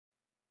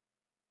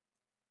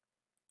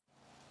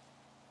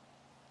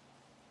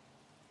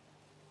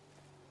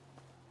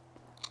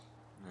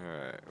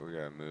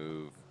gotta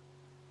move.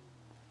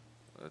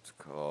 Let's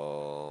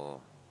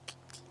call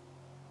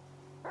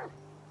our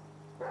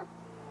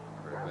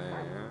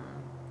van.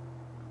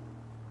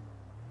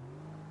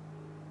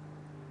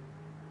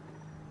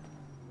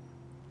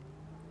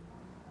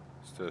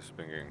 Stuff's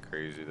been getting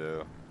crazy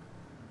though.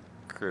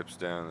 Crips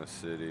down the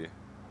city.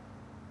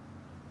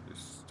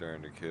 Just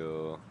starting to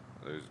kill.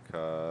 There's a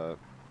cop.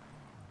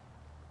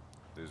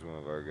 There's one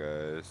of our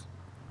guys.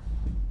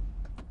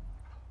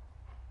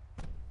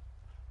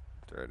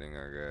 Threatening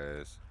our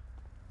guys.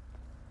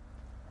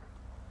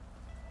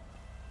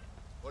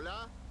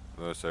 Hola.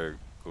 Most our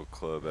little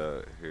club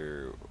out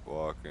here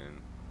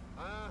walking.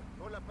 Ah,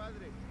 hola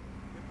padre.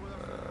 ¿Qué puedo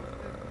hacer por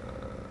usted?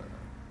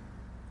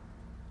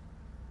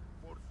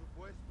 Por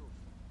supuesto.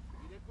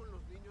 Iré con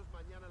los niños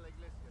mañana a la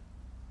iglesia.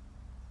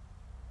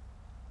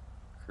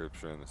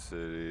 Crips around the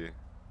city.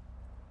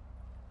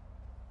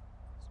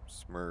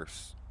 Some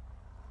Smurfs.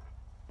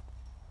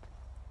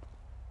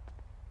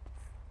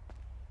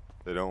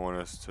 They don't want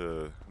us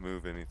to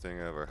move anything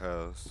out of our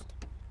house,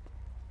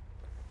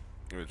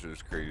 which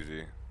is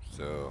crazy.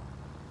 So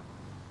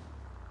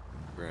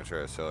we're gonna try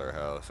to sell our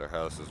house. Our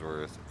house is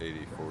worth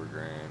 84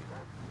 grand.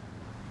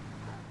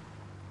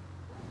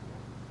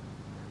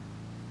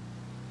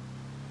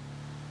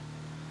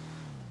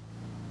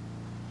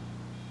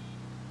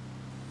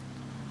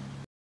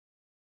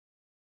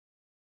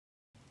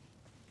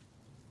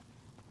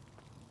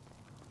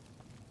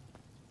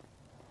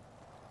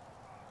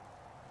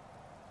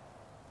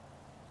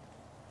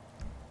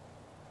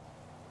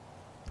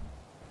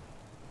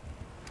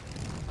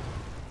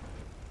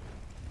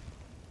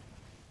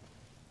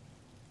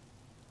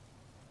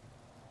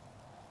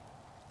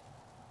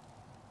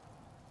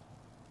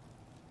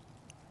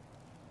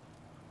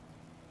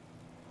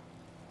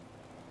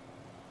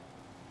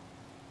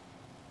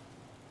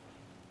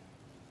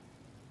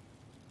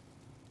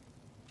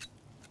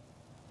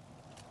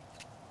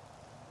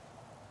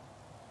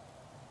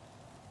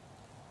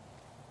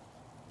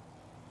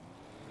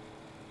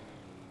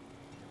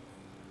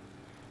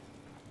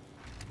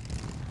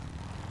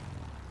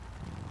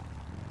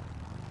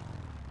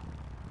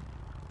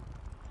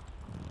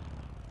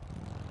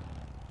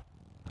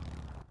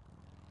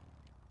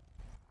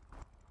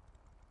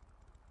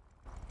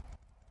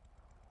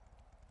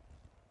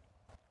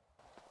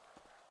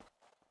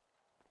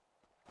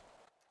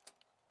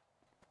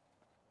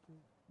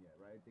 Yeah,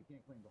 right? They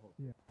can't claim the whole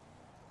Yeah.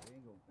 They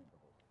ain't gonna claim the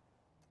whole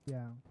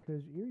Yeah,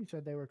 because Erie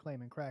said they were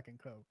claiming crack and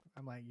coke.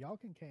 I'm like, y'all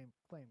can claim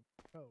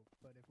coke,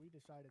 but if we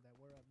decided that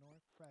we're up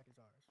north, crack is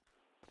ours.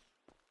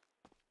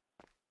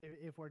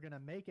 If we're gonna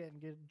make it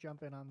and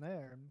jump in on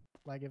there,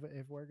 like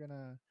if we're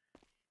gonna,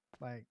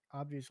 like,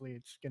 obviously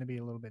it's gonna be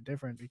a little bit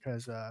different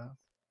because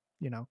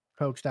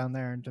coke's down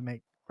there, and to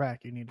make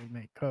crack you need to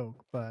make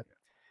coke. But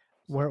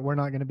we're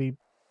not gonna be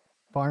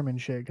farming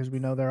shit because we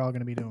know they're all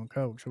gonna be doing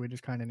coke, so we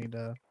just kind of need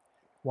to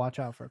watch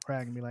out for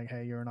crack and be like,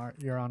 hey, you're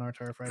on our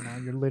turf right now.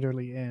 You're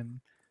literally in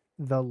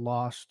the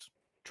lost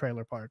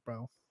trailer park,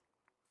 bro.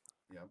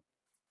 Yep.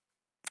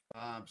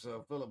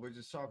 So Phillip, we're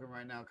just talking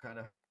right now, kind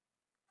of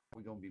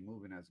we're gonna be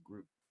moving as a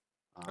group.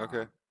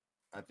 Okay.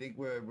 I think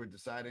we're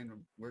deciding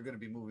we're gonna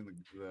be moving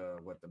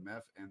the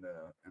meth and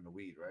the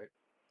weed, right?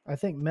 I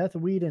think meth,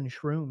 weed, and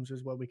shrooms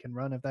is what we can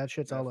run if that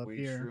shit's all Meth, up weed,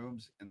 here.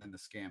 shrooms, and then the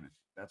scamming.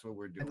 That's what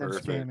we're doing. And then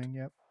Perfect. scamming,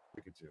 yep.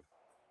 Pick too.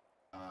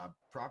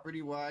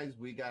 Property wise,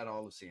 we got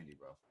all of Sandy,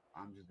 bro.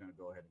 I'm just gonna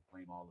go ahead and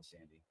claim all of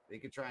Sandy. They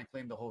could try and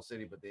claim the whole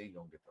city, but they ain't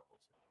gonna get the whole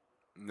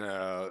city.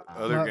 No,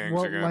 other But gangs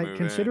well, are gonna like move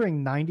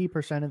considering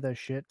 90% of the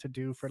shit to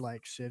do for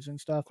like civs and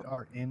stuff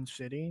are in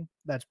city,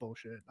 that's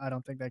bullshit. I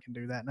don't think they can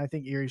do that. And I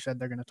think Erie said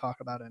they're gonna talk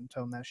about it and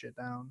tone that shit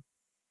down.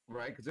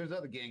 Right? Because there's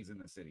other gangs in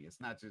the city.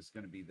 It's not just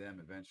gonna be them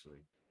eventually.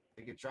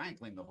 They could try and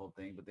claim the whole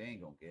thing, but they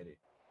ain't gonna get it.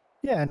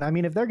 Yeah, and I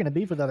mean, if they're gonna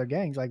beef with other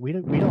gangs, like we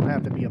don't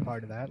have to be a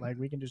part of that. Like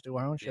we can just do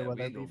our own shit Yeah, while we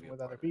they're ain't gonna beefing be a with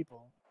part other of it.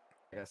 people.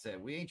 Like I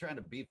said, we ain't trying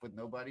to beef with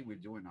nobody. We're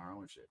doing our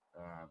own shit.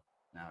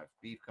 Now, if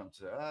beef comes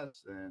to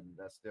us, then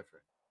that's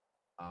different.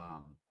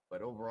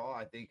 But overall,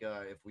 I think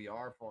if we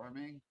are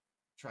farming,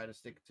 try to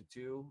stick to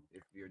two.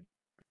 If you're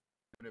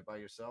doing it by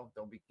yourself,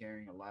 don't be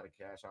carrying a lot of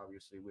cash,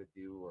 obviously, with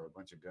you or a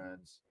bunch of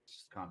guns.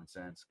 Just common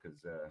sense,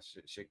 because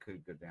shit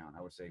could go down.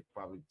 I would say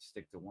probably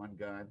stick to one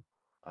gun.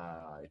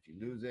 If you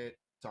lose it,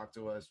 talk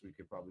to us. We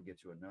could probably get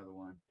you another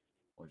one,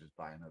 or just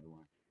buy another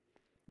one.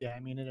 Yeah, I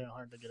mean, it ain't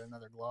hard to get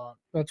another Glock.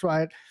 That's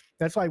why.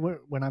 That's why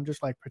when I'm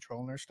just like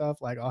patrolling or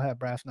stuff, like I'll have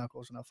brass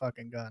knuckles and a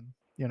fucking gun.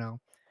 You know,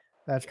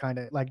 that's kind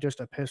of like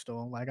just a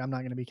pistol. Like I'm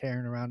not gonna be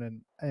carrying around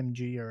an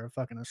MG or a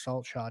fucking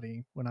assault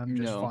shotty when I'm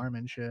just No.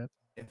 farming shit.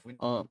 If we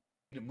Uh,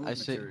 need to I move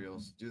say,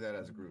 materials, do that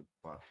as a group.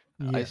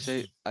 Yes.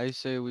 I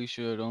say we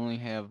should only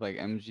have like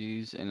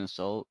MGs and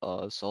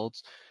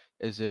assaults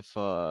as if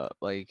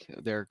like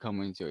they're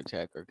coming to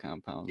attack our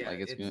compound. Yeah,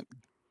 Like it's gonna.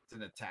 it's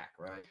an attack,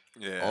 right?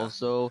 Yeah.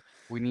 Also,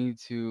 I need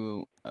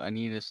to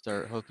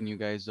start hooking you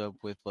guys up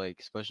with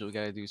like special. We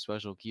gotta do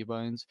special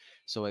keybinds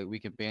so like we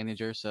can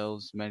bandage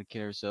ourselves,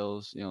 medicate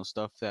ourselves,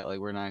 stuff that like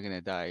we're not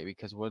gonna die.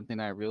 Because one thing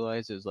I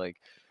realized is like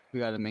we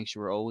got to make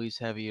sure we're always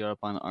heavy up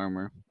on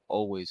armor,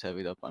 always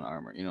heavy up on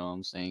armor. You know what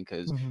I'm saying?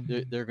 Because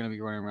Mhm. they're gonna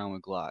be running around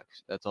with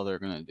Glocks. That's all they're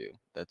gonna do.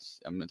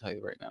 I'm gonna tell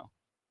you right now.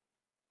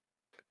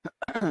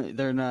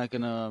 They're not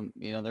gonna,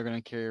 they're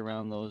gonna carry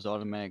around those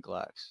automatic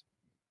Glocks.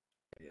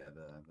 Yeah,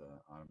 the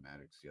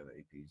automatics, yeah, the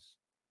APs.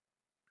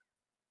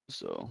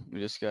 So we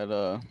just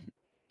gotta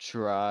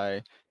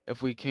try,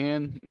 if we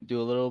can,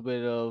 do a little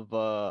bit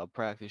of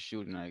practice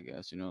shooting, I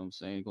guess. You know what I'm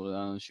saying? Go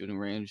down to the shooting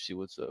range, see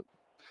what's up.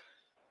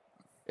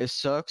 It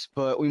sucks,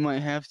 but we might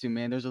have to,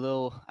 man. There's a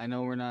little. I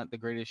know we're not the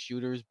greatest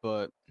shooters,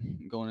 but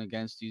going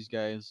against these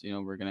guys,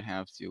 we're gonna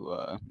have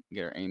to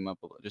get our aim up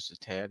just a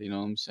tad. You know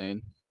what I'm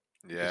saying?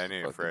 Yeah, I Just a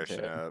need to fucking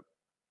freshen tad. up.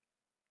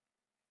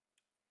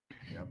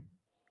 Yep.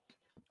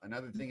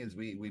 Another thing is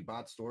we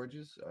bought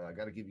storages. I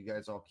got to give you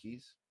guys all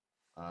keys.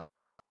 Uh,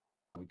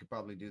 we could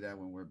probably do that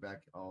when we're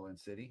back all in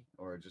city,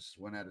 or just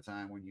one at a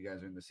time. When you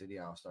guys are in the city,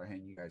 I'll start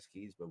handing you guys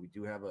keys. But we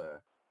do have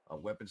a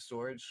weapon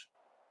storage.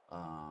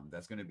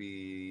 That's going to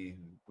be,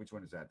 which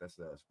one is that? That's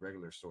the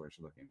regular storage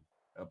looking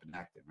up in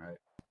Acton, right?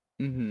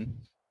 Mhm.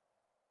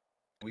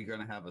 We're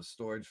going to have a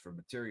storage for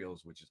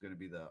materials, which is going to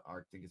be I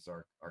think it's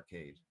our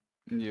arcade.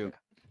 Yep.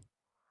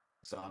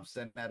 So I'm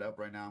setting that up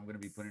right now. I'm going to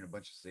be putting a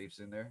bunch of safes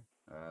in there.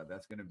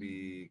 That's going to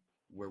be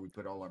where we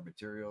put all our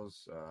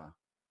materials,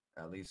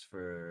 at least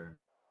for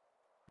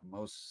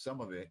some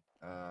of it.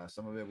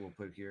 Some of it we'll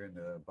put here in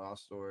the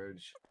boss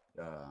storage.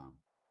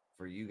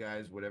 For you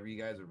guys, whatever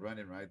you guys are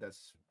running, right?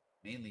 That's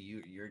mainly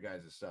your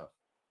guys' stuff.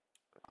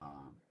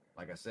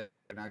 Like I said,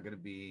 we're not going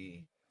to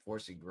be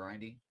forcing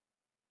grinding.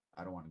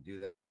 I don't want to do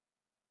that.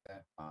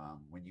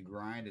 When you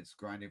grind, it's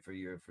grinding for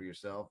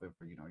yourself, and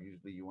for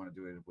usually you want to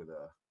do it with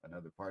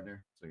another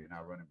partner, so you're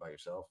not running by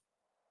yourself.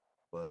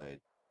 But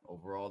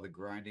overall, the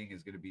grinding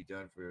is going to be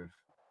done for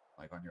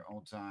like on your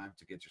own time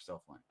to get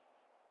yourself line,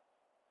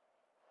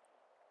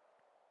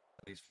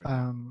 at least for now.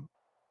 Um,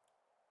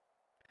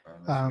 Or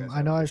unless you guys I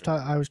have a know different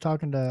I idea. was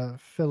talking to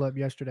Philip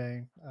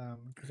yesterday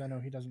because I know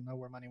he doesn't know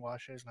where Money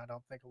Wash is, and I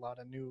don't think a lot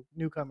of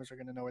newcomers are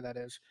going to know where that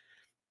is.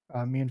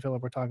 Me and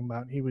Philip were talking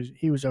about he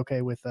was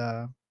okay with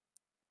us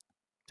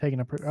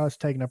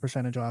taking a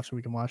percentage off so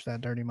we can wash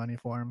that dirty money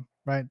for him,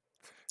 right?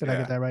 Did I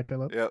get Yeah. that right,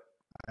 Philip? Yep.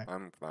 Right.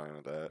 I'm fine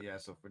with that. Yeah,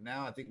 so for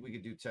now, I think we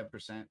could do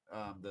 10%.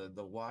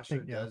 The washer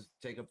Think yeah. does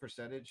take a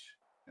percentage,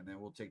 and then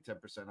we'll take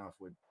 10% off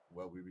with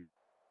what we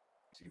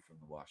receive from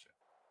the washer.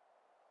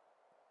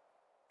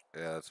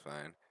 Yeah, that's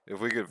fine. If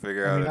we could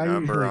figure I out mean, a I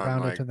number usually on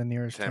round it like to the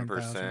nearest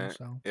 10,000. 10%,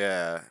 So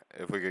yeah,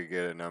 if we could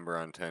get a number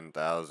on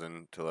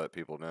 10,000 to let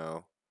people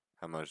know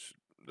how much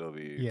they'll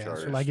be yeah, so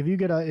like charged.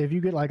 if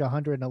you get like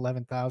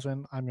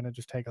 111,000, I'm gonna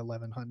just take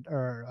 1100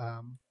 or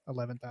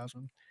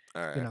 11,000.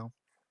 All You right. know,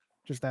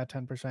 just that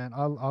 10%.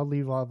 I'll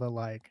leave all the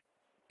like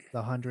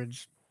the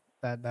hundreds.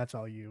 That's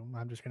all you.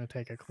 I'm just gonna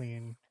take a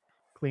clean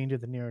to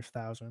the nearest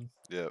thousand.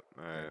 Yep.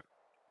 All Yeah. right.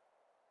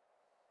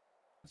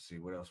 Let's see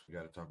what else we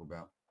got to talk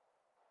about.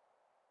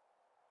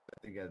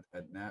 I think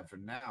for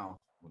now,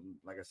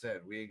 like I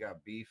said, we ain't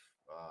got beef.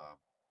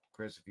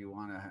 Chris, if you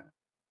want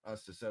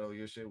us to settle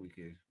your shit, we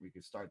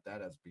could start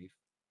that as beef.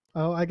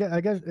 Oh, I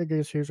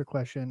guess here's a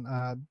question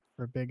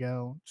for Big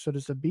L. So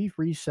does the beef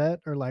reset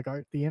or like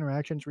are the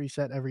interactions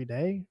reset every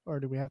day, or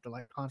do we have to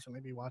like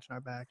constantly be watching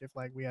our back if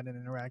like we had an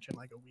interaction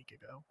like a week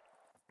ago?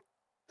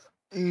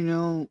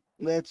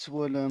 That's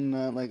what I'm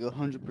not like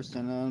 100%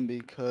 on,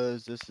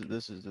 because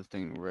this is the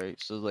thing, right?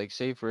 So like,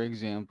 say for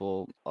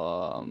example,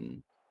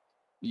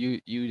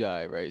 you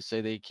die, right?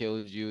 Say they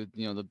killed you.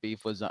 The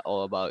beef was not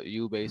all about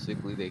you.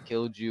 Basically, they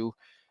killed you.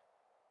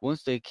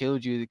 Once they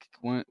killed you,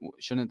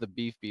 shouldn't the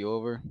beef be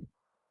over?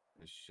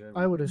 It should.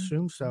 I would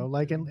assume so.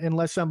 Like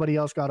unless somebody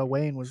else got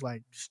away and was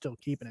like still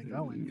keeping it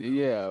going, you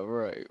know? Yeah,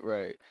 right,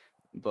 right.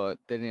 But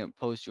they didn't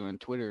post you on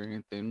Twitter or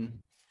anything.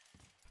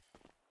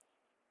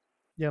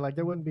 Yeah, like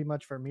there wouldn't be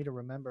much for me to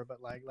remember,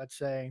 but like let's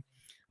say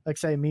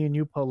me and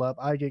you pull up,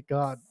 I get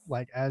got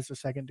like as the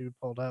second dude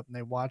pulled up and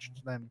they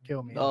watched them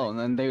kill me, Oh, like and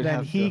then they would then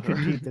have he could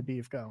to. keep the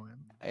beef going.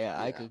 Yeah,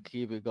 I Yeah. could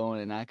keep it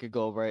going, and I could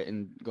go right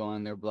and go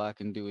on their block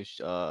and do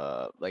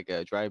like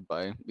a drive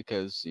by,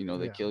 because they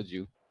Yeah. killed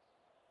you.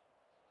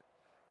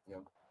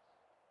 Yep.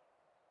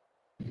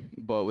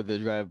 But with the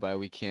drive by,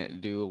 we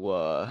can't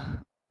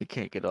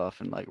get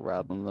off and like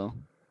rob them though.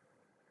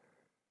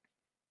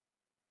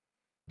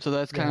 So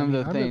that's Yeah, I kind of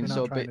mean, the I'm really thing. not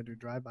So, trying to do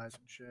drive-bys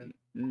and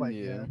shit quite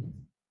yeah, yet,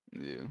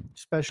 yeah.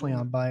 especially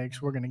on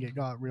bikes. We're gonna get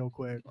got real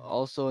quick.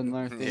 Also,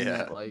 another thing Yeah.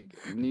 that like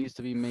needs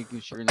to be making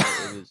sure that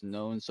it is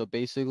known. So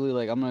basically,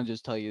 like, I'm gonna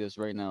just tell you this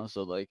right now.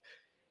 So like,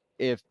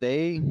 if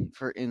they,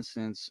 for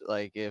instance,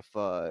 like if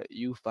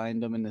you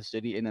find them in the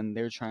city and then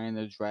they're trying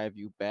to drive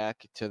you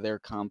back to their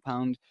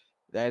compound,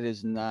 that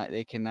is not,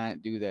 they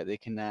cannot do that. They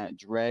cannot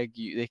drag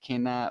you, they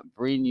cannot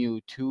bring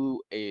you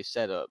to a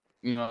setup,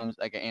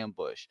 like an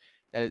ambush.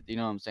 That, what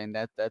I'm saying?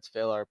 That's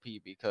fail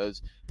RP,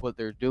 because what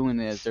they're doing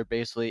is they're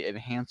basically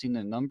enhancing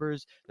the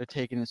numbers. They're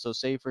taking it, so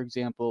say for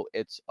example,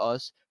 it's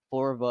us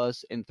 4 of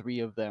us and 3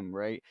 of them,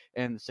 right?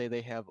 And say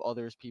they have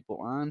others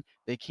people on,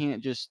 they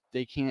can't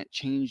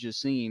change the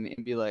scene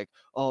and be like,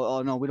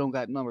 oh no, we don't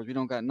got numbers, we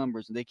don't got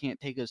numbers, and they can't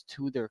take us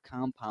to their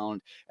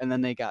compound, and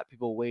then they got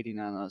people waiting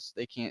on us.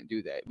 They can't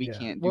do that. We Yeah.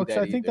 can't Well, do because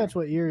that I think either. that's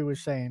what Erie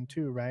was saying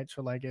too, right?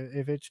 So like,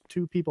 if it's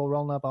 2 people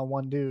rolling up on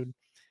one dude,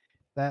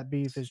 that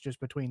beef is just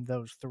between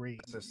those 3.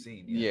 That's a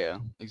scene. Yeah. Yeah,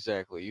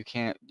 exactly. You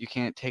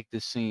can't take the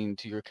scene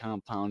to your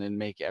compound and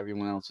make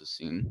everyone else's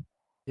scene.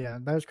 Yeah,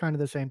 that was kind of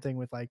the same thing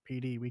with like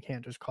PD. We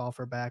can't just call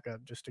for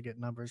backup just to get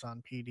numbers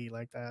on PD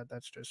like that.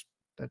 That's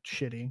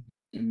shitty.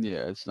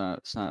 Yeah, it's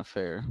not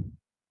fair.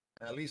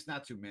 At least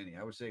not too many.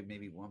 I would say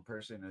maybe one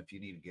person if you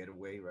need to get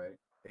away, right?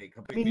 Hey,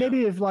 come I pick mean, me up.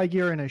 maybe if like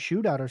you're in a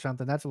shootout or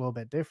something, that's a little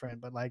bit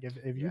different. But like if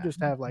you Yeah.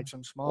 just have like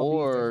some small beef,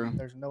 Or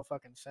there's no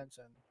fucking sense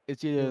in.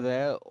 it's either doing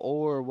that. that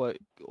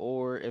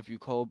or if you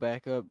call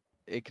backup,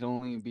 it can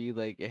only be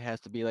like it has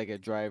to be like a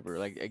driver,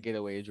 like a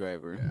getaway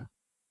driver. Yeah.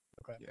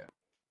 Okay. Yeah.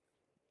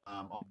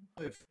 Also,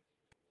 if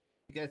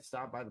you get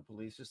stopped by the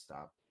police, just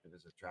stop. If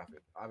it's a traffic,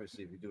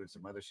 obviously, if you're doing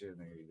some other shit and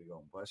they're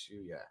gonna bust you,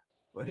 yeah.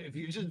 But if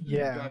you're just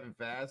Yeah. driving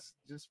fast,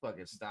 just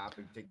fucking stop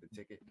and take the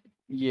ticket.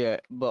 Yeah,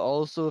 but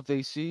also if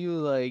they see you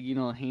like,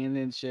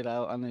 handing shit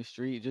out on the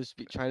street,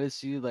 try to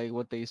see like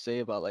what they say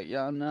about like,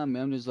 yeah, nah,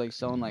 man, I'm just like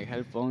selling like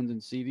headphones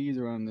and CDs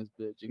around this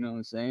bitch. You know what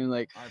I'm saying?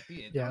 Like, RP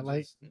it. Yeah, Don't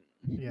like just,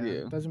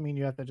 yeah. doesn't mean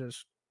you have to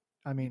just.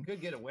 I you mean, could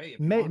get away if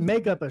you make want to,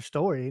 make but- up a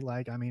story.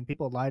 Like I mean,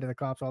 people lie to the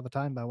cops all the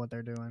time about what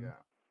they're doing. Yeah.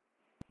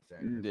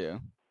 Exactly. Yeah.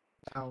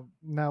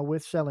 Now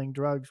with selling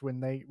drugs,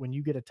 when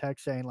you get a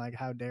text saying like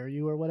 "How dare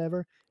you" or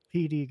whatever,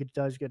 PD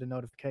does get a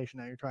notification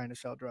that you're trying to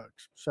sell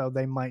drugs, so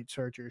they might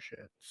search your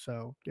shit.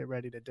 So get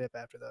ready to dip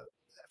after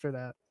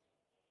that.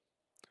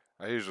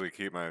 I usually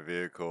keep my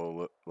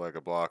vehicle like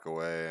a block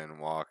away and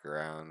walk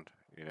around,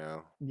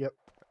 Yep.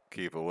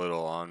 keep a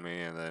little on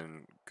me and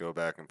then go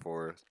back and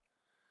forth.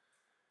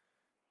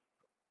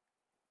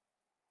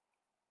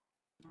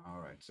 All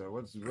right. So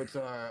what's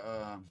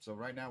our so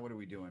right now what are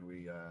we doing?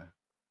 We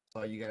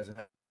saw you guys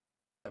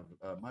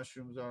have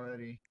mushrooms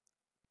already.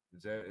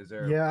 Is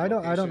there Yeah, a I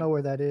don't location? know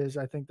where that is.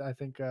 I think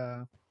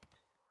because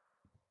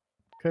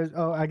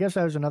I guess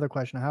that was another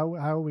question. How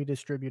are we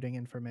distributing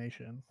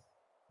information?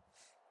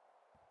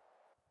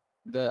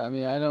 I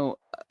mean, I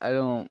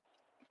don't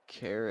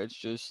care. It's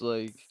just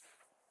like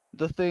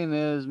the thing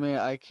is, man,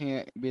 I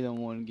can't be the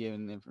one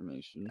giving the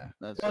information. Yeah.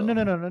 That's Oh, all.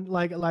 no.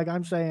 Like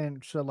I'm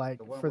saying, so like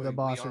The one for the we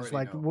bosses, already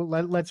like know.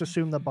 let's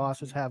assume the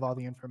bosses have all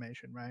the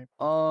information, right?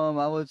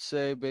 I would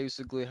say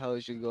basically how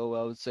it should go.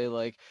 I would say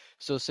like,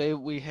 so say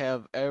we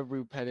have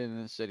every pet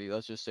in the city.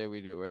 Let's just say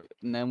we do it,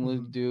 and then we'll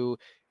Mhm. do,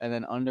 and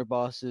then under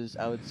bosses,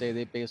 I would say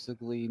they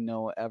basically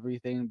know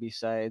everything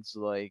besides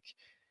like.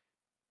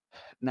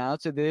 Now,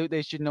 I'd say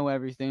they should know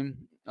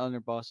everything. Under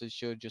bosses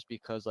should, just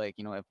because like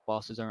if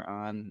bosses aren't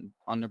on,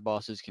 under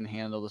bosses can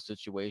handle the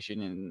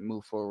situation and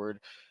move forward.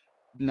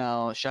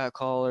 Now, shot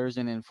callers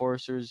and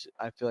enforcers,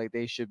 I feel like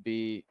they should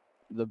be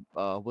the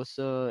what's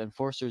the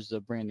enforcers,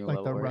 the brand new Like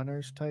the level, right?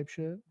 runners type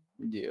shit.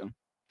 Yeah.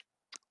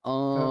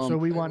 So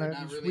we Like, want we're to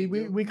not really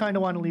we kind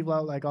of want to leave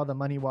out like all the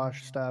money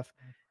wash stuff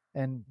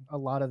and a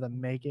lot of the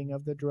making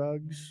of the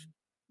drugs,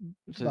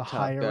 To the top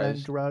higher end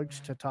guys. drugs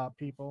to top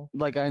people.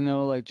 Like I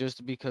know, like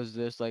just because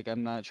this, like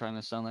I'm not trying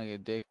to sound like a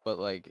dick, but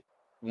like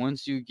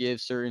once you give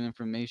certain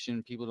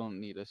information, people don't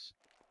need us.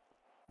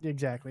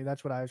 Exactly.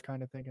 That's what I was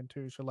kind of thinking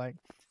too.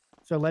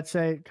 So let's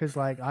say, because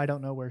like I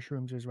don't know where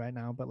shrooms is right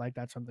now, but like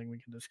that's something we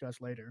can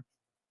discuss later.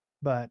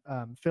 But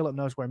Philip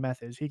knows where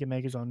meth is. He can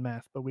make his own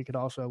meth, but we could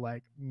also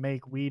like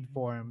make weed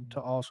for him to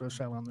also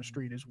sell on the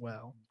street as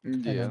well,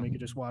 and Yeah. then we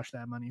could just wash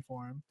that money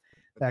for him.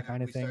 But That then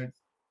kind of we thing.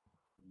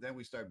 then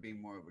we start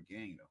being more of a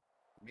gang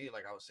though. Me,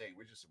 like I was saying,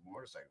 we're just a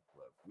motorcycle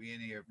club. We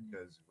in here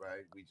because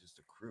we just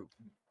a crew.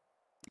 You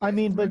I guys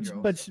mean, can run your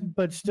own stuff.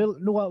 but still,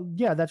 no, well,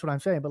 yeah, that's what I'm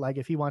saying. But like,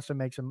 if he wants to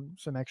make some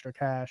extra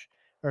cash,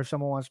 or if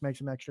someone wants to make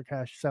some extra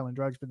cash selling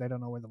drugs, but they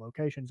don't know where the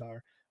locations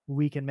are,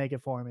 we can make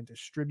it for him and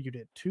distribute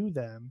it to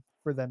them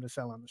for them to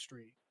sell on the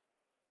street.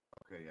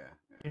 Okay, yeah.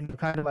 You know,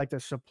 kind of like the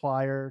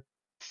supplier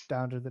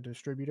down to the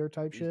distributor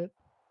type shit.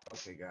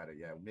 Okay, got it.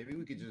 Yeah, maybe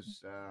we could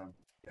just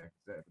yeah.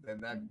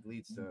 Then that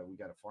leads to we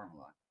got to farm a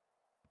lot.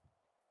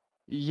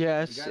 We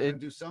Yes, got to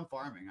do some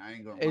farming. I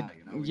ain't gonna it lie.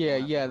 We yeah,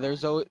 gonna have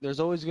to grind. there's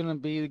always gonna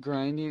be the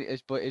grinding.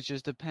 But it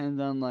just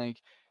depends on like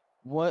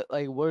what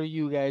do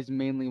you guys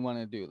mainly want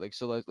to do? Like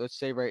so let's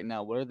say right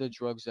now, what are the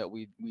drugs that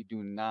we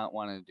do not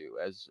want to do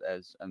as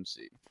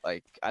MC?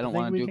 Like I don't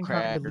think want we to do can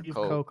kind crack of or leave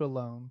coke. coke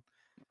alone.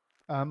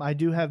 I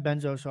do have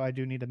benzo, so I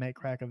do need to make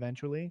crack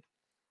eventually,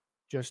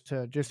 just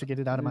to get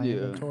it out of my Yeah,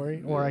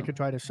 inventory. Or I yeah. could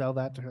try to sell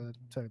that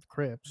to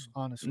Crips,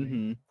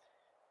 honestly.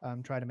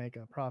 Mhm. Try to make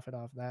a profit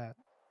off that.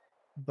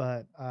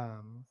 But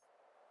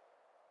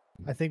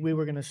I think we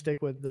were gonna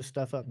stick with the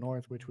stuff up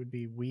north, which would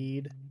be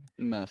weed,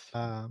 Meth.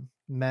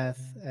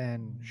 meth,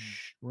 and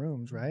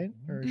shrooms, right?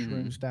 Or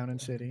shrooms down in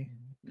city.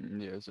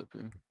 Yeah, it's up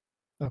here.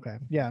 Okay,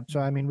 yeah. So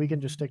I mean, we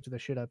can just stick to the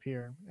shit up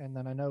here, and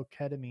then I know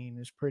ketamine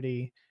is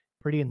pretty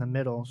in the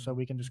middle, so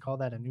we can just call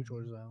that a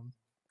neutral zone.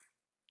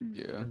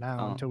 Yeah. for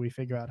now until we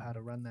figure out how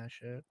to run that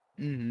shit.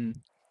 Mm-hmm.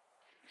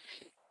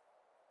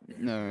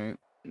 All right.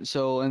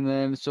 So and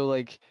then so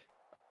like,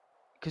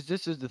 cause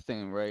this is the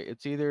thing, right?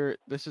 It's either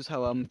this is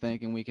how I'm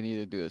thinking we can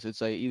either do this.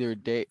 It's like either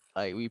day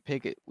like we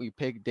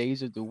pick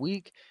days of the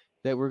week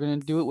that we're gonna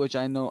do it, which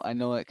I know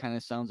it kind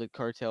of sounds like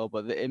cartel,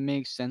 but it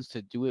makes sense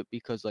to do it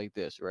because like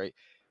this, right?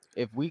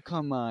 If we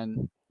come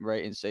on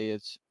right and say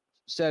it's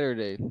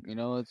Saturday,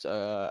 it's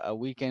a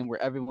weekend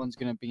where everyone's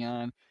gonna be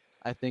on.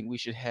 I think we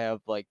should have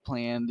like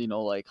planned,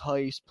 like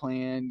heist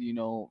planned,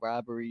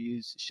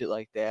 robberies, shit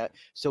like that.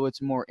 So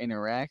it's more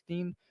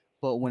interacting.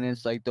 But when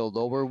it's like the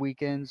lower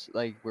weekends,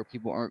 like where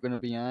people aren't gonna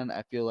be on,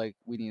 I feel like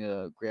we need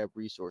to grab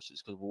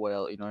resources because what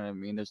else? You know what I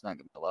mean? There's not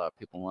gonna be a lot of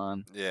people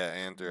on. Yeah,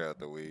 and throughout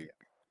the week.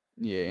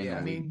 Yeah, in Yeah, a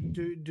I week.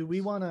 mean, do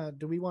we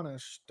wanna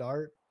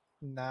start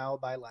now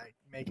by like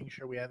making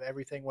sure we have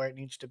everything where it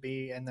needs to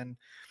be, and then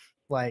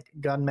like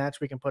gun mats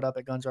we can put up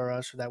at Guns R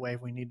Us, so that way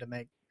if we need to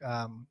make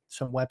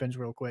some weapons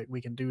real quick, we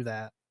can do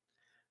that.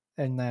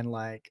 And then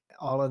like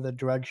all of the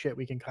drug shit,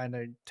 we can kind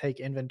of take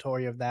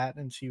inventory of that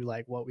and see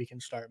like what we can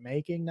start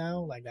making now,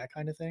 like that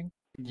kind of thing.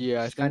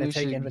 Yeah, I Just think kind of we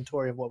take should.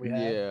 inventory of what we have.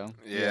 Yeah,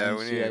 Yeah, and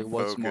we see need like to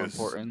what's more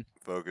important.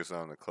 focus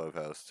on the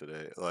clubhouse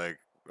today, like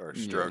our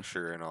Yeah,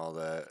 structure and all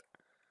that.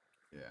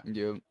 yeah.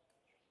 yeah.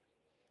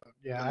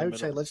 Yeah, In I the would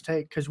say middle. let's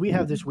take because we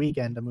have this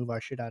weekend to move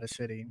our shit out of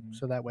city,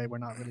 so that way we're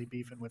not really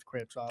beefing with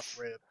Crips off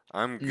rip.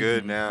 I'm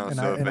good Mm-hmm. now, And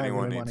I so if and I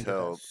anyone really want needs to get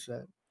that help,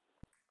 set.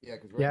 Yeah,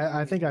 because Yeah,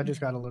 I think I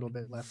just got a little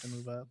bit left to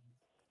move up.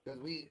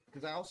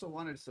 because I also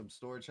wanted some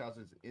storage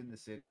houses in the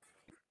city.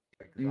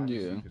 Because Mm,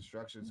 obviously yeah.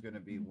 construction is going to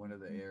be one of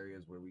the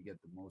areas where we get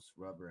the most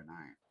rubber and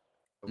iron.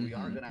 But we are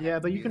Mm-hmm. going to Yeah,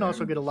 have to but you be can there.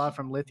 also get a lot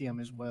from lithium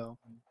as well.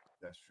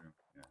 That's true.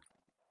 Yeah.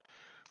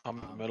 I'm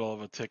in the middle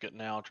of a ticket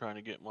now trying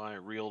to get my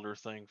realtor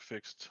thing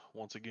fixed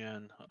once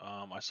again.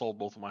 I sold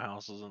both of my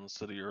houses in the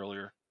city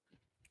earlier.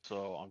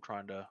 So I'm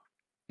trying to,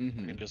 I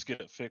Mm-hmm. can just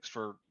get it fixed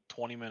for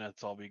 20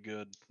 minutes. I'll be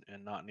good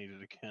and not need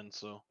it again.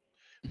 So,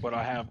 but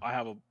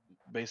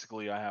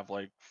basically I have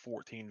like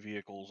 14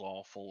 vehicles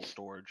all full of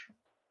storage.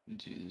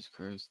 Jesus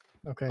Christ.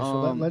 Okay,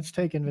 so let's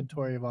take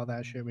inventory of all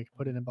that shit. We can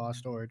put it in boss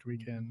storage. We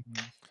can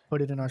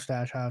put it in our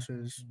stash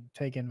houses,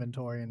 take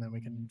inventory, and then we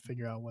can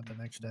figure out what the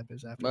next step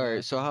is after All that.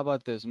 right. So how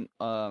about this,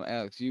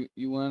 Alex?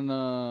 You want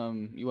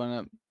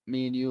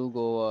me and you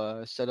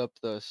go set up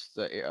the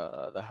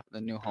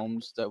new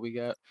homes that we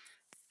got,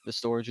 the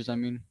storages, I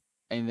mean,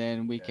 and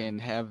then we Yeah. can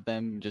have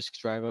them just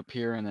drive up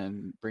here and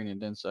then bring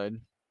it inside.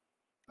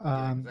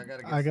 Yeah, because I got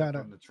to get I stuff gotta.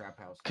 from the trap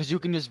house. Cause you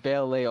can just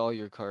valet all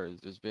your cars.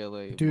 Just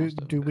valet Do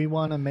most of do them. we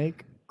want to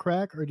make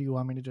crack, or do you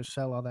want me to just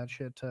sell all that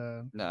shit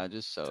to Nah,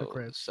 just sell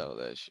Crips? sell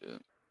that shit.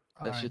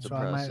 All That right, shit's a so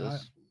I might.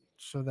 process.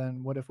 So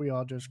then, what if we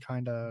all just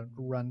kind of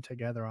run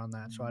together on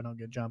that, so I don't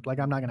get jumped? Like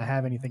I'm not gonna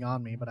have anything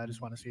on me, but I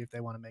just want to see if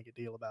they want to make a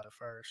deal about it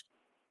first.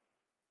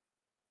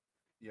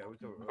 Yeah, we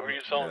could. Who are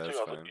you Yeah, selling that's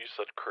to? I fine. thought you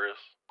said Chris.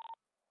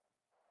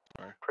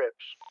 Sorry.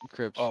 Crips.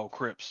 Crips. Oh,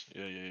 Crips.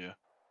 Yeah.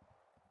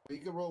 You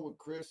can roll with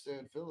Chris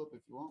and Phillip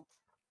if you want.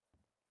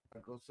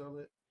 I'll go sell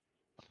it.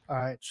 All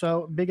right.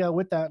 So Big L,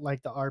 with that,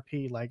 like the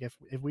RP, like if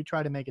we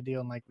try to make a deal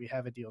and like we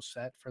have a deal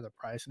set for the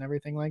price and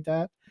everything like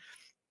that,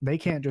 they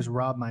can't just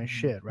rob my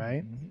shit,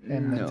 right?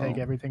 And then take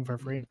No. everything for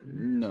free.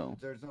 No.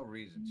 There's no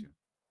reason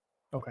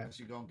to. Okay. Unless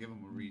you don't give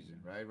them a reason,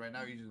 right? Right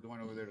now, you're just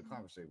going over there to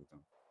conversate with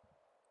them.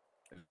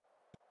 There's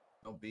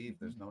no beef.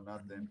 There's no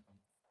nothing.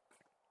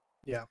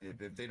 Yeah.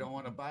 If they don't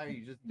want to buy,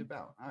 you just dip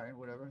out. All right,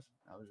 whatever.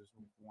 I was just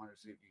wanted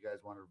to see if you guys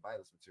wanted to buy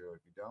this material.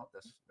 If you don't,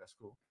 that's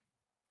cool.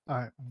 All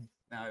right.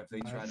 Now, if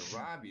they try to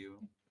rob you,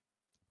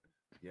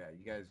 yeah,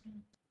 you guys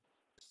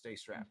stay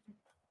strapped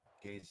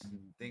in case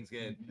things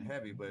get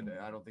heavy. But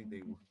I don't think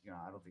they,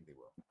 I don't think they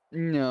will.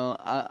 No.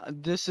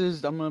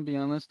 I'm gonna be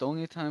honest. The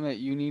only time that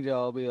you need to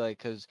all be like,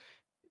 cause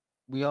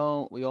we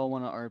all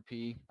want to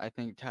RP. I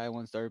think Ty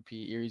wants to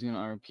RP. Erie's gonna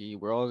RP.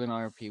 We're all gonna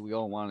RP. We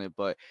all want it,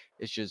 but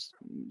it's just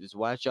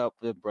watch out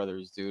for the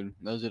brothers, dude.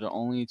 Those are the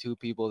only two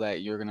people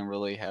that you're gonna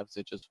really have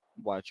to just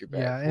watch your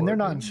back. Yeah, for, and they're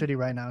not in dude. city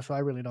right now, so I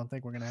really don't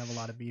think we're gonna have a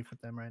lot of beef with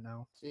them right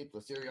now. See,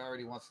 Placeri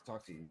already wants to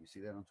talk to you. You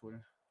see that on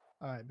Twitter?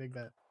 All right, big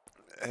bet.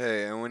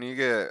 Hey, and when you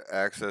get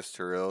access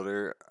to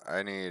realtor,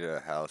 I need a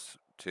house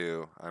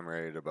too. I'm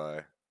ready to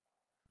buy.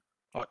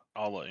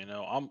 I'll let you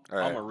know. I'm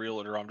Alright. a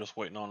realtor. I'm just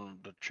waiting on them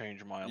to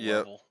change my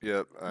Yep, level.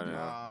 I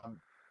know.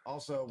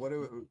 Also, what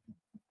are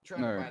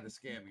trying to buy Alright. the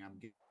scamming? I'm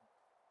guessing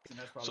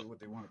that's probably what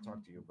they want to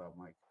talk to you about,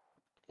 Mike.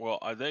 Well,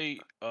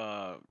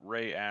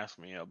 Ray asked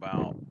me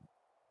about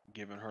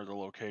giving her the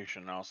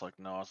location. And I was like,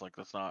 no. I was like,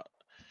 that's not.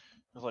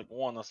 I was like,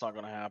 one, that's not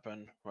going to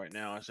happen right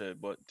now. I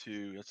said, but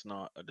two, it's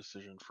not a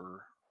decision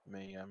for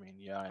me. I mean,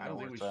 yeah, I know I don't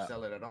where think we it's should at.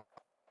 sell it at all.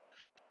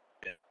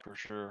 Yeah, for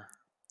sure.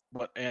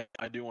 But and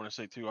I do want to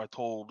say too, I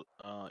told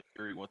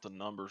Erie what the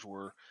numbers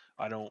were.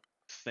 I don't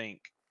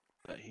think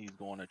that he's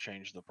going to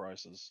change the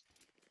prices.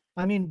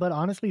 I mean, but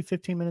honestly,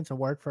 15 minutes of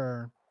work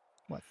for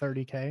what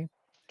 30K,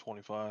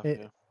 25, It-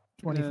 yeah.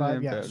 25.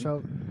 ain't Yeah. bad.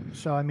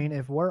 So I mean,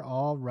 if we're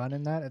all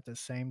running that at the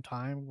same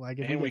time, like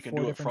if And we we get can 4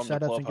 do it different from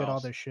the setups and get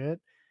all clubhouse. this shit,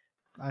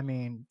 I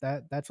mean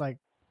that's like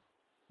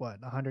what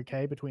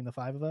 100K between the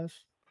 5 of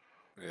us.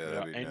 Yeah,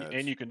 that'd be and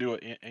nuts. you can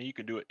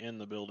do it in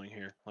the building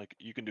here. Like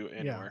you can do it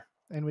anywhere.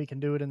 Yeah, and we can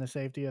do it in the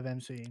safety of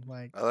MC.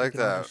 Like I we like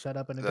can all that just set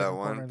up in a that different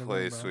corner one of the room,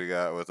 place bro. we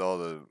got with all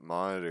the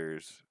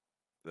monitors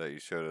that you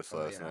showed us Oh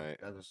last yeah, night.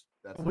 that's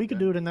We could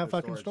do it in that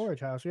fucking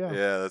storage house. Yeah.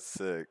 Yeah, that's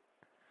sick.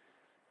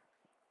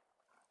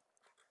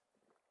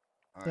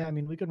 All Yeah, right. I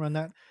mean we could run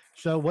that.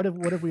 So what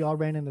if we all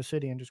ran in the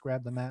city and just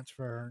grabbed the mats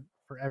for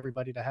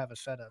everybody to have a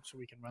setup so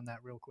we can run that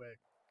real quick.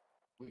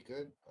 We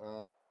could.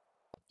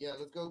 Yeah,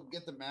 let's go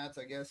get the mats,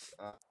 I guess.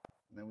 And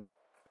then we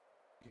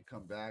can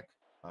come back.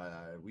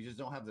 We just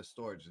don't have the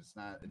storage.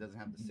 It doesn't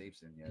have the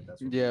safes in yet.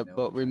 That's what me Yeah, and Nell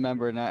but were trying to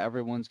remember, get. not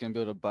everyone's gonna be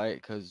able to buy it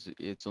because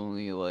it's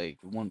only like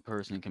one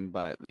person can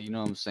buy it. You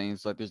know what I'm saying?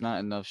 It's like there's not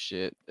enough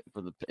shit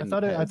for the I in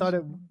the thought pets.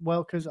 it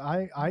well because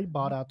I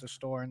bought out the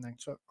store and then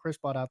so Chris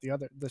bought out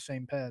the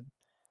same ped,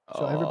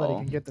 so everybody Oh,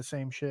 can get the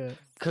same shit.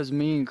 cause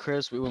me and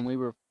Chris,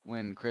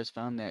 when Chris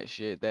found that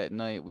shit that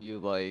night,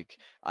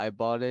 I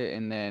bought it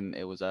and then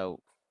it was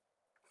out.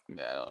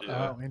 Yeah, I don't know.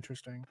 Yeah. Oh,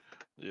 interesting.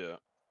 Yeah.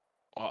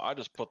 Well, I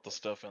just put the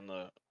stuff in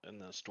the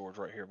storage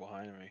right here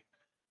behind me.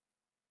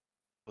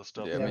 The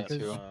stuff Yeah, Yeah, me that's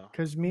too.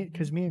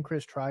 because me and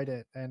Chris tried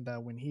it, and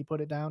when he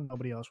put it down,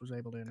 nobody else was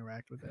able to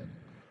interact with it.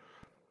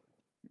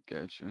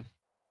 Gotcha.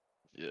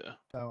 yeah.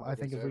 So I Like I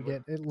think if said, we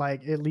what- get it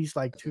like at least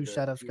like That's 2 like a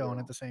setups few going room.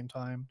 at the same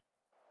time,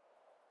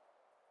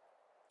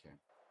 Okay.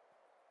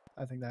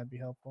 I think that'd be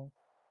helpful.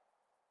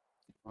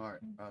 All right.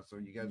 So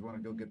you guys want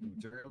to go get the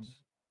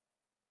materials?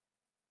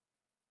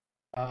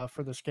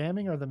 For the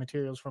scamming or the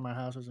materials for my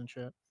houses and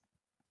shit.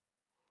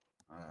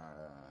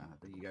 I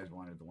think you guys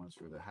wanted the ones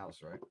for the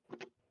house, right?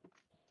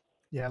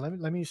 Yeah,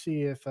 let me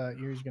see if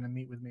Erie's gonna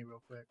meet with me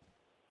real quick.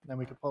 Then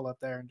we could pull up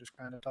there and just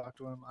kind of talk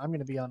to him. I'm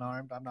gonna be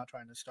unarmed. I'm not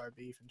trying to start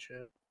beef and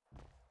shit.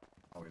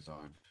 Always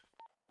on.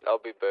 I'll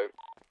be back.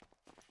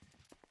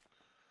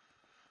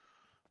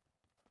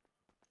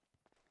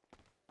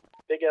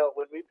 Big L,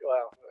 would we?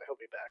 Well, he'll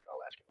be back.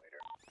 I'll ask him later.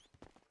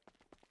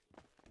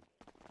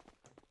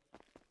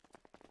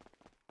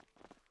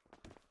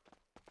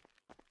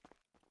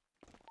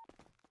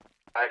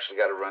 I actually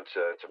got to run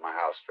to my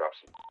house, drop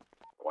some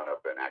one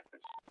up in Acton.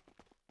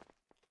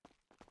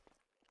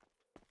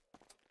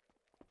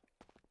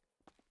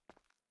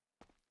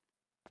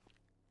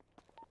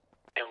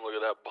 And look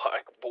at that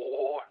bike,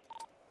 boy.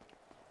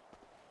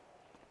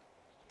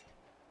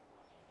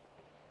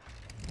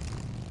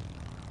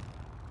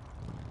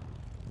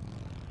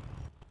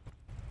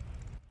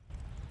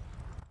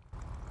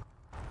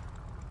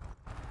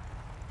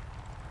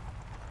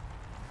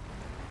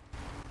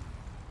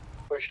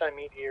 Where should I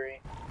meet Erie?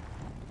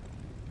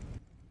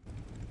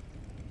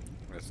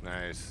 That's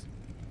nice.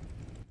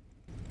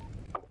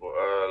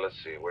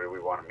 Let's see. Where do we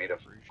want to meet up?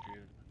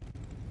 Appreciate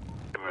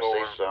I'm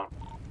gonna say so.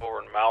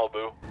 Over in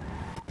Malibu.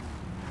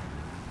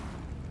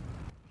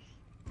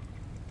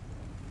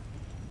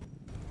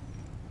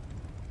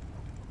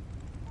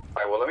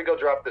 All right. Well, let me go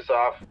drop this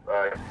off.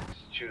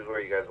 Choose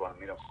where you guys want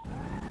to meet up.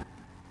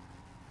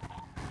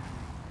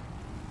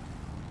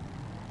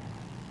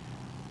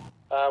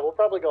 We'll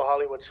probably go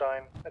Hollywood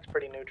sign. That's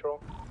pretty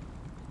neutral.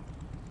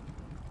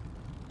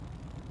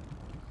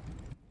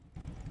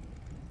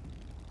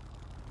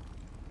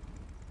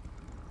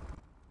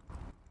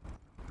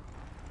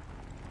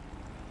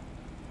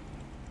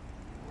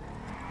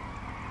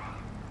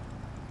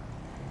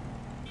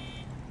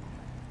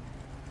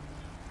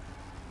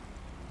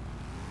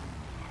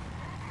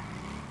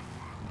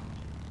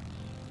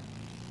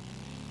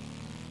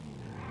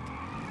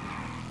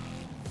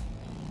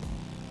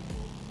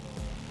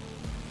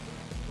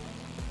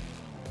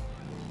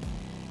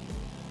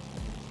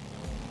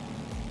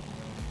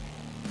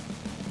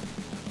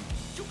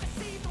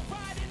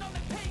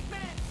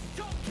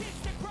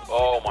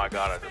 Oh my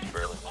god, I just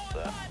barely missed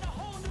that.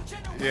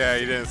 Yeah,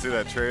 you didn't see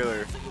that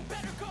trailer.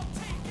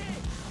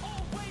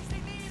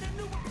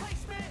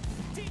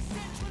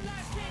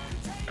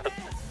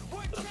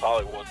 This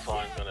Hollywood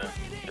sign's gonna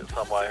get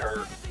somebody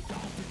hurt.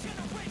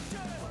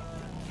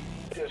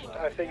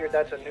 I figured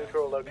that's a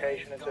neutral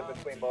location. It's in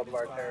between both of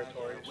our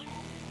territories.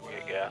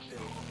 Get gas.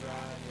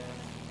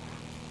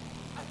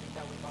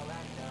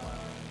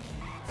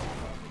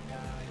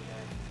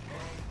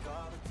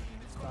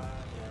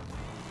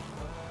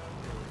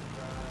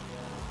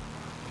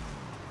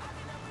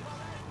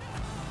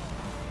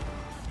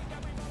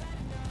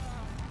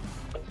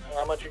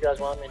 How much you guys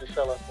want me to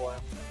sell it for?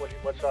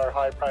 What's our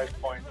high price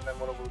point, and then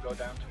what will we go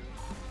down to?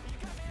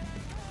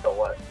 So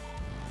what?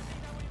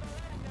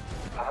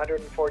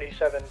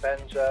 147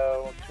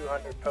 benzo,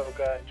 200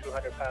 polka, and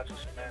 200 pounds of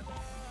cement.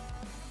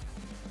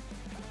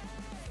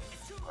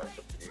 That's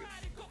up to you.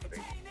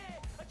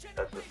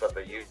 That's the stuff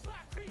that you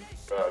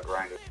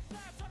grinded.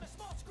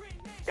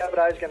 Yeah, but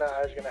I was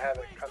gonna have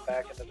it come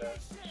back into the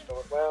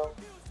store. Well,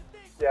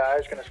 yeah, I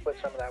was gonna split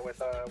some of that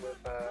with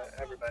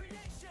everybody.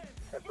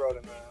 I throw it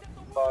in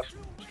the boss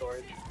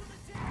storage.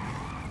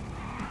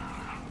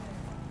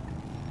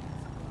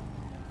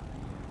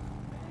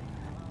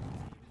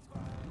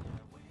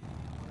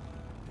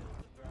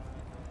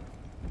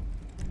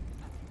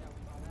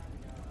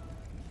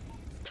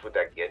 much would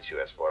that get you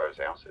as far as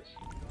ounces?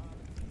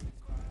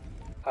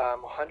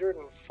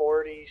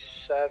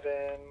 147.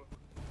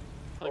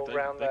 I think We'll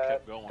round they that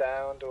kept going.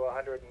 down to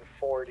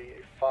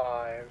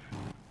 145.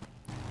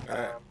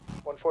 Alright.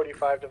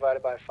 145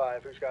 divided by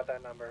 5. Who's got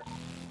that number?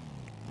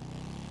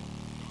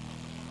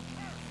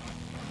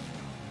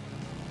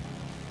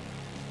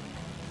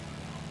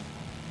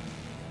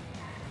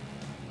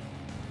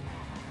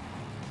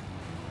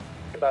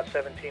 About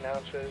 17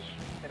 ounces,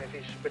 and if he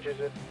switches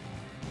it,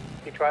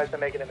 he tries to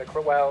make it into,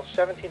 well,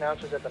 17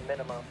 ounces at the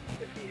minimum.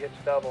 If he hits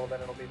double,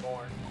 then it'll be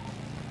more.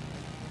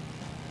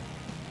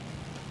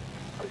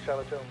 We sell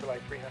it to him for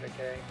like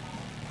 300K.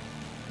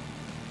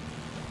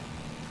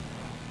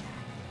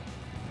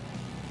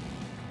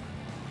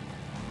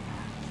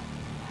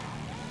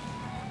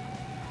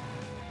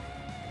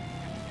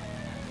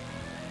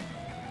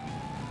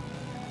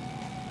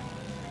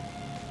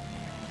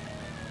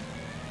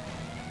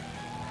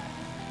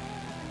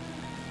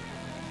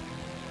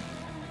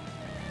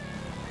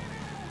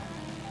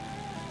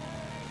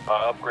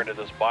 I upgraded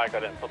this bike.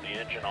 I didn't put the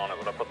engine on it,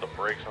 but I put the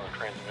brakes on the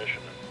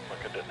transmission, and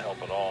like it didn't help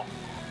at all.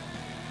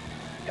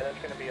 Yeah, that's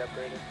going to be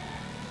upgraded.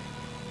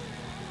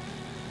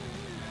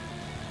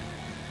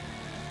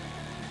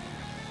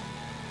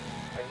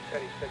 Like you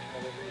said, he's fixing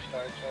it with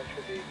restart, so it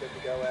should be good to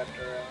go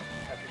after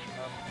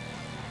some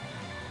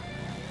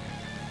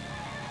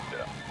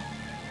Yeah.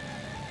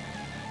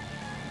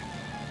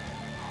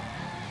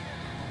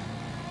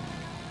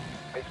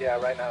 But yeah,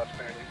 right now it's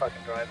barely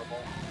fucking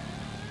drivable.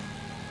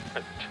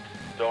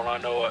 Don't I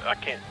know I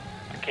can't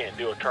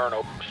do a turn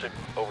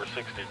over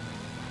 60.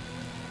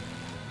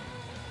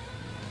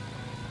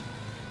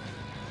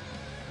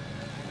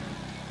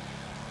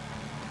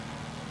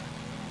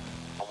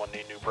 I'm gonna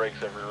need new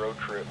brakes every road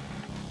trip.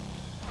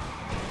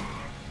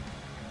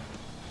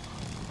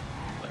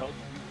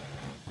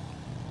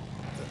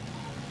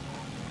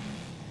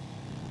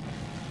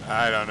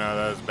 I don't know,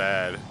 that was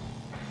bad.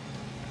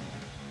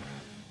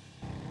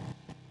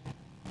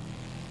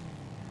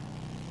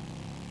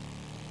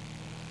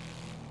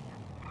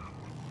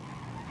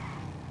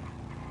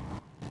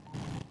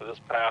 This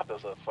path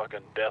is a fucking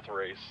death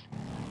race.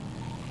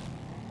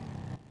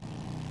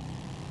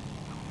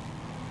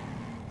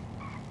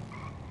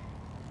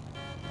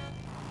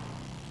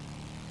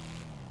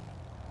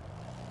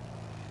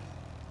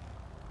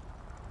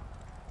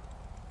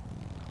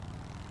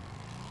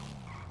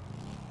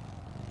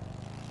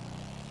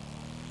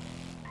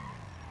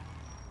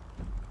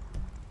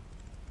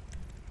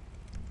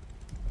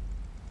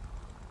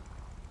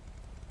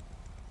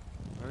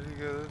 Why did you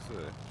go this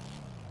way?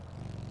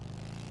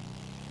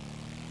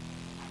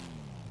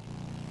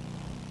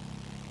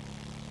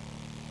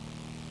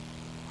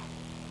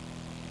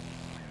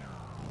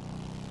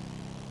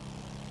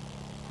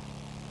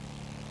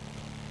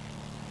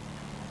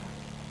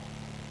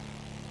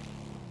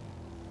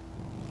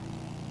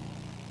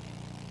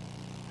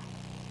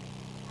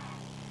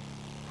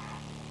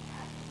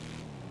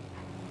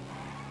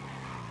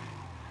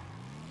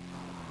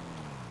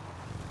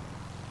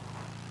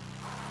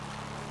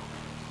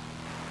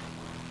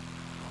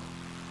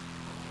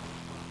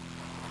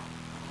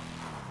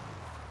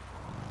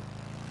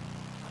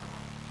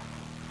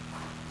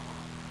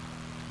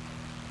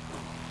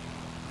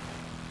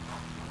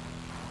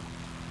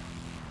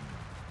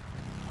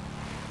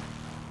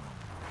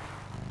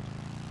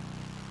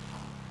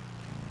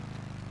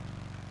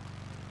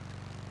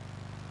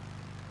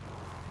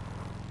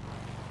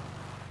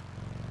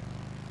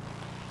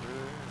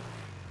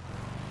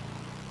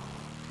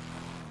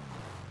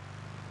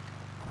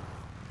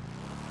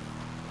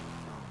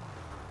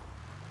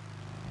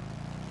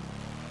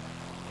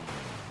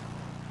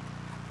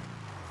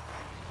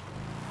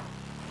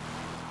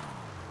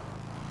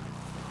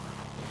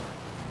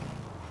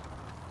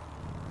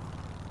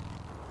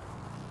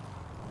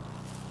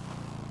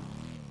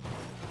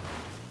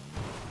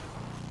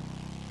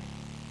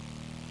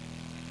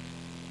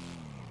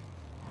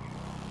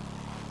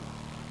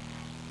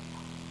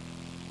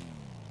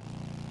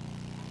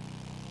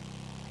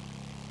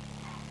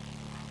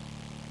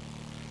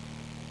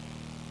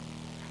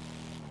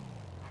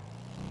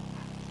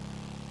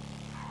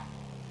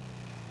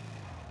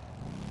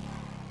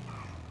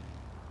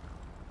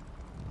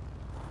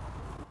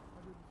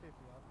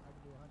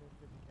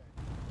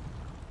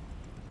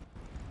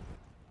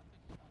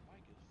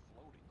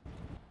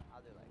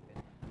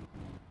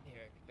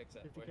 Fix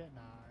that If you for you. can't,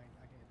 nah,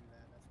 I can't do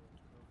that. That's way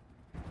too low for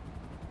me.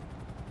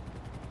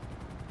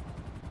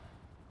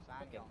 So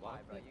I ain't gonna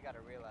lie, bro. You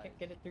gotta realize, Can't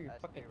get it through your us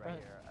fucking three right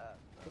front. here are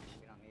up, bro.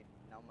 We don't need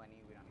no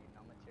money. We don't need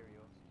no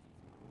materials.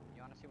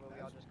 You wanna see what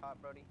we all just caught,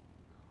 Brody?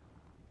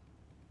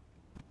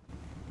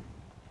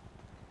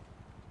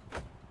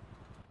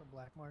 For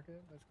black market,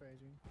 that's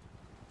crazy.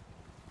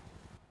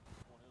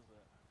 What is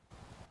that?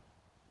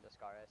 The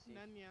Scar SC.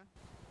 None, yeah.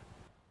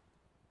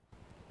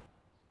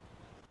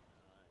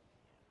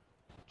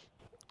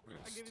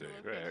 I'll give you the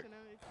Stay back. location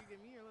if you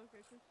give me your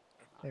location.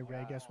 Hey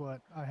Ray, guess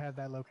what? I have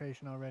that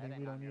location already. That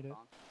ain't We on don't your need it.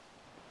 phone.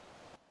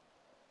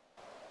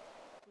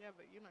 Yeah,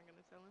 but you're not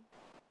gonna tell him.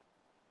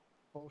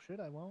 Bullshit,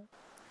 I won't.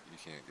 You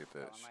can't get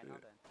Tell that him right now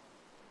shit. then.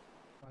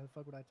 Why the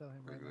fuck would I tell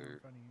him right now in Regular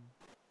front of you?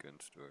 gun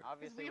store.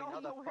 Obviously, we we all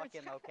know the know where it's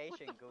fucking at. What the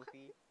location, fuck?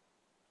 Goofy.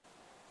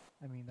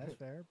 I mean, that's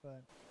fair,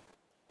 but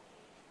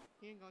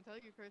He ain't gonna tell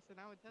you, Chris, and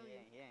I would tell you.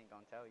 He ain't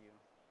gonna tell you.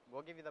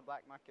 We'll give you the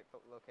black market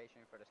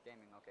location for the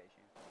scamming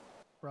location.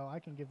 bro, I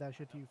can give that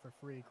shit to you for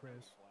free,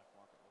 Chris. Black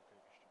market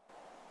location.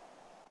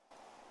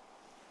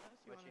 What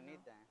else What wanna you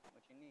need know? then?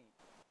 What you need?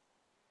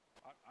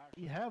 I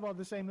You actually have all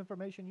the same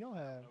information you'll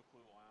have have. no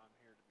clue why I'm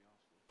here, to be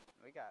honest with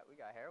you. We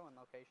got heroin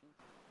locations.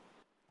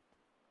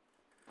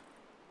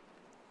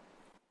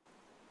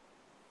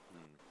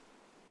 Hmm.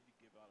 Need to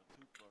give out a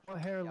toothbrush. What or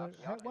heroin? y'all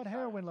can What start.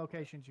 heroin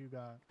locations you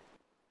got?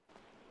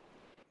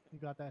 You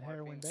got that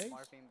heroin base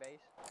Morphine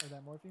base. or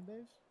that morphine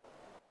base?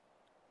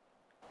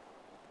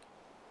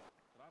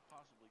 Could I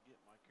possibly get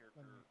my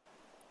character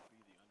be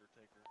the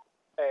Undertaker?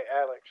 Hey,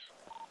 Alex.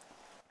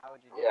 How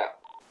would you do Yeah.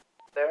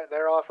 that?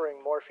 They're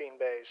offering morphine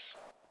base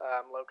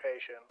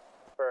location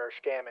for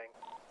scamming.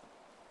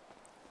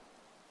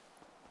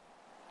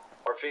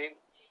 Morphine?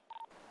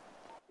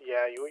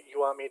 Yeah, you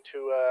want me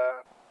to?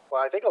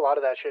 Well, I think a lot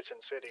of that shit's in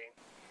city,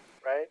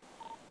 right?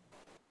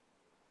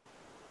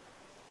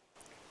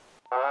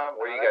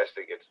 What do you guys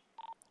think it's?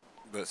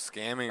 But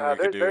scamming we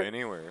could do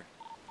anywhere.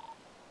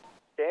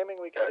 Scamming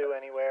we can do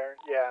anywhere.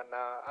 Yeah,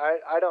 nah,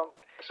 I don't.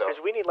 So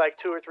Because we need like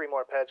 2 or 3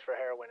 more peds for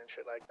heroin and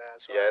shit like that.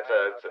 So yeah, I ain't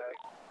it's about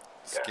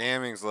a that.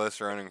 Scamming's less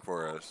running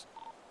for us.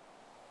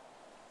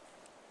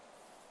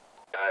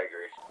 I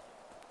agree.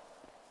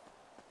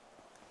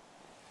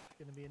 It's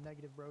gonna be a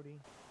negative, Brody.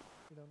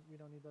 We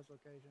don't need those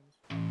locations.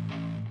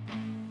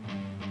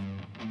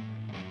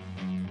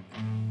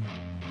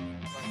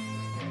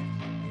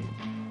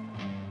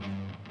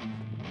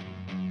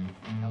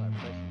 Tell her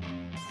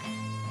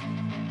pussy.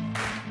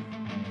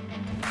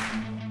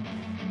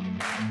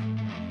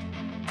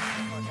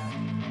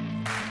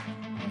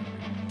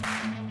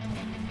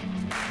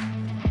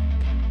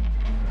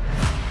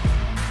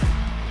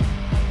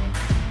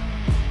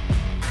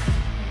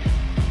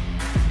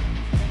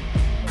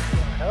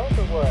 Hell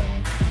or what?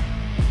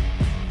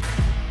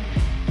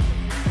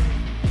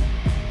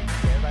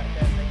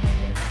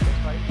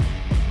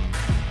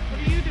 What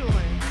are you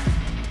doing?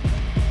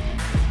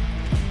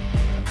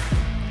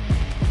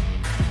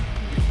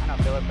 I know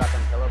Phillip got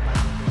them pillow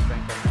punches to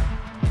strengthen up.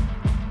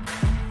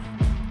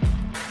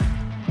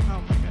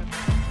 Oh my god.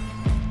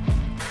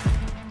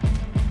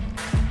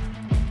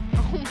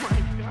 Oh my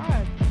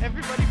god.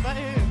 Everybody but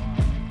him.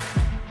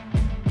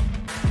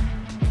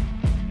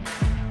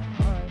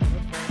 Alright,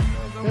 that's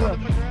fine. Go Phillip,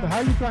 motherfucker so out. how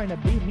you trying to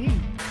beat me?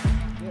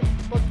 Yeah,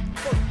 fuck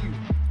you.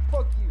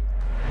 Fuck you.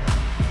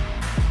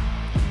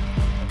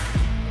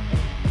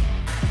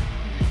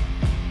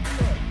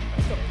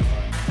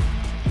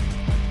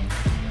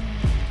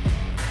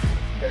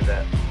 There's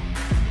that.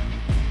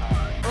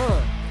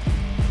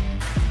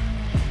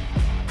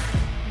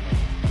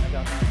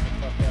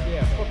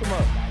 Yeah, fuck him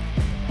up.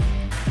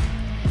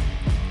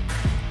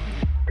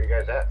 Where you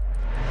guys at?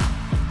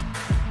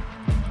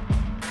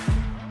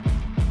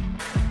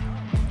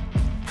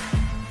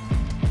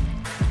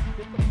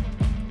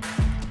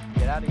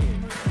 Get out of here.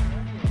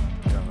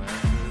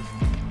 Dumbasses.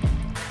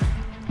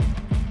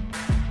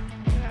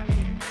 Get out of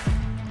here.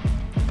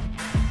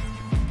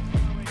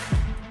 Oh, wait.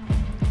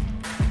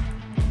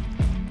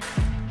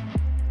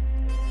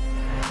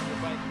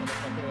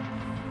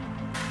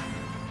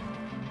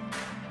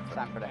 It's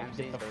time for the MCs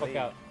Get the to fuck leave.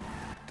 out.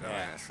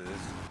 Dumbasses.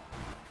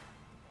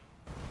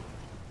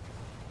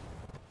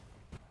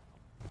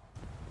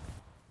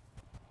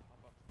 I'm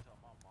about to tell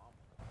my mom.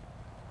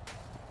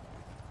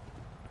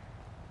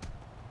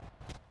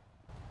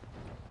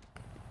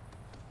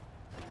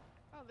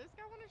 Oh, this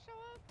guy wanna show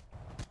up?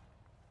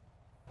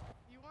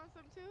 You want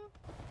some too?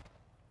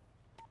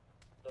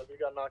 If you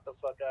got knocked the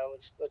fuck out,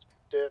 let's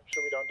dip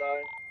so we don't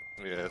die.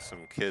 Yeah,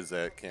 some kids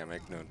that can't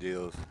make no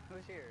deals.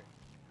 Who's here?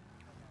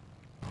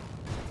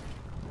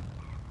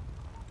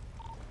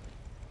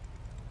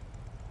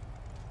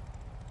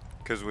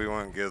 Because we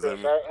won't give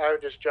Chris, them. I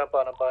would just jump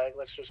on a bike.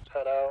 Let's just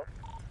head out.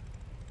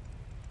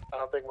 I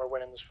don't think we're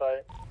winning this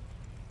fight.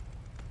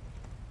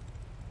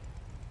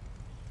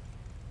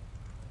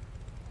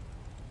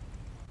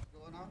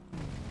 What's going on?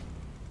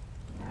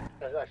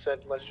 I said,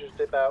 let's just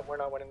dip out. We're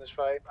not winning this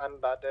fight. I'm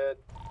about dead.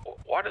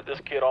 Why did this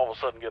kid all of a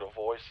sudden get a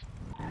voice?